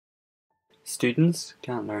Students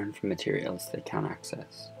can't learn from materials they can't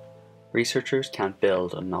access. Researchers can't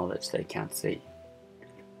build on knowledge they can't see.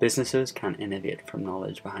 Businesses can't innovate from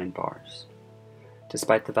knowledge behind bars.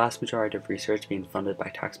 Despite the vast majority of research being funded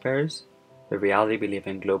by taxpayers, the reality we live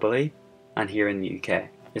in globally, and here in the UK,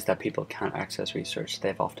 is that people can't access research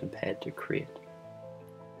they've often paid to create.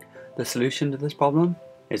 The solution to this problem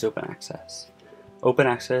is open access. Open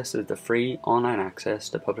access is the free online access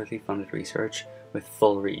to publicly funded research with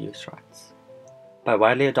full reuse rights. By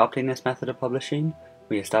widely adopting this method of publishing,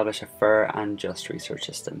 we establish a fair and just research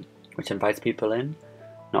system, which invites people in,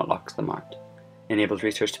 not locks them out, enables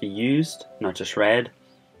research to be used, not just read,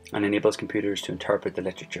 and enables computers to interpret the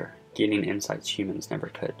literature, gaining insights humans never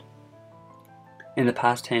could. In the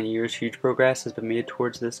past 10 years, huge progress has been made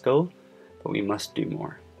towards this goal, but we must do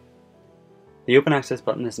more. The Open Access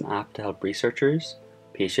button is an app to help researchers,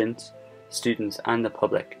 patients, students, and the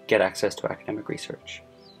public get access to academic research.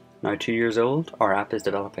 Now 2 years old, our app is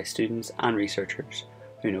developed by students and researchers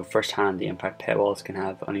who know firsthand the impact paywalls can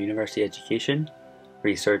have on university education,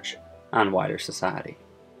 research, and wider society.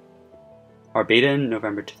 Our beta in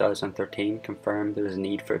November 2013 confirmed there was a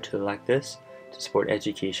need for a tool like this to support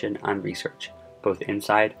education and research, both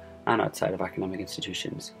inside and outside of academic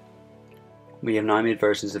institutions. We have now made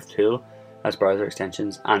versions of the tool as browser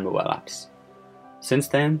extensions and mobile apps. Since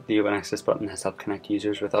then, the Open Access button has helped connect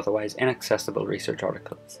users with otherwise inaccessible research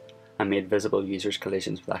articles and made visible users'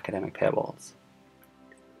 collisions with academic paywalls.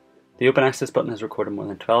 The Open Access button has recorded more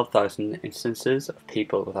than 12,000 instances of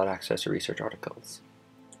people without access to research articles.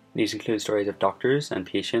 These include stories of doctors and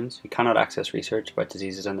patients who cannot access research about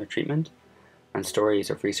diseases and their treatment, and stories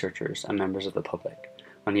of researchers and members of the public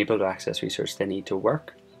unable to access research they need to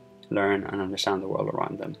work, learn, and understand the world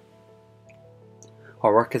around them.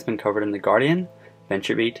 Our work has been covered in The Guardian,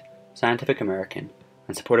 VentureBeat, Scientific American,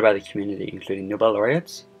 and supported by the community, including Nobel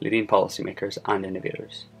laureates, leading policymakers, and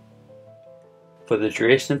innovators. For the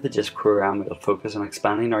duration of the JISC program, we will focus on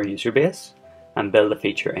expanding our user base and build a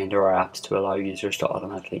feature into our apps to allow users to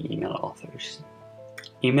automatically email authors.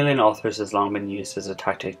 Emailing authors has long been used as a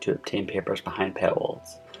tactic to obtain papers behind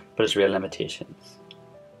paywalls, but has real limitations.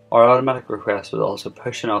 Our automatic request will also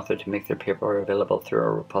push an author to make their paper available through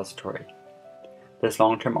our repository. This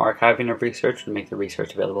long-term archiving of research will make the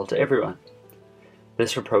research available to everyone.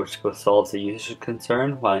 This approach both solves the user's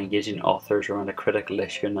concern while engaging authors around a critical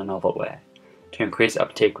issue in a novel way, to increase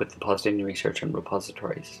uptake with depositing research in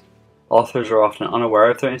repositories. Authors are often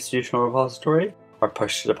unaware of their institutional repository or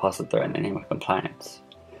pushed to deposit there in the name of compliance.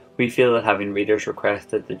 We feel that having readers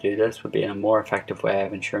requested to do this would be a more effective way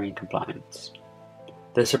of ensuring compliance.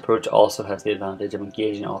 This approach also has the advantage of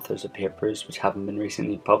engaging authors of papers which haven't been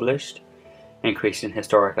recently published, increasing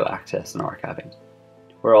historical access and archiving.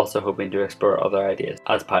 We're also hoping to explore other ideas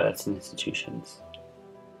as pilots in institutions.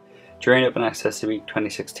 During Open Access Week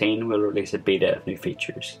 2016, we'll release a beta of new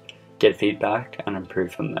features, get feedback, and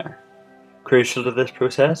improve from there. Crucial to this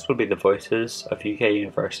process will be the voices of UK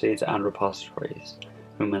universities and repositories,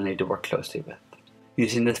 whom we'll need to work closely with.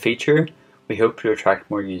 Using this feature, we hope to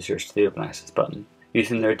attract more users to the Open Access button.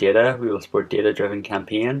 Using their data, we will support data-driven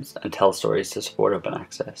campaigns and tell stories to support open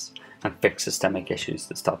access and fix systemic issues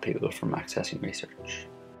that stop people from accessing research.